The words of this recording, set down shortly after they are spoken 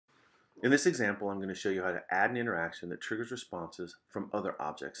In this example, I'm going to show you how to add an interaction that triggers responses from other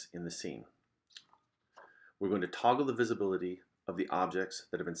objects in the scene. We're going to toggle the visibility of the objects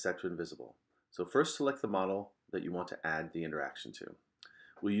that have been set to invisible. So first select the model that you want to add the interaction to.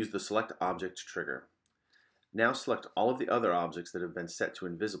 We'll use the select object trigger. Now select all of the other objects that have been set to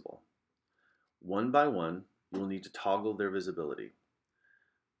invisible. One by one, you will need to toggle their visibility.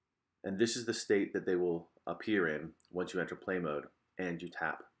 And this is the state that they will appear in once you enter play mode and you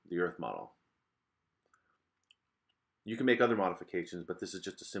tap the Earth model. You can make other modifications, but this is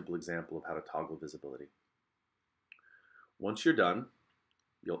just a simple example of how to toggle visibility. Once you're done,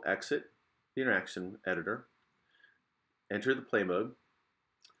 you'll exit the interaction editor, enter the play mode,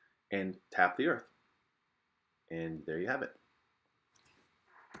 and tap the Earth. And there you have it.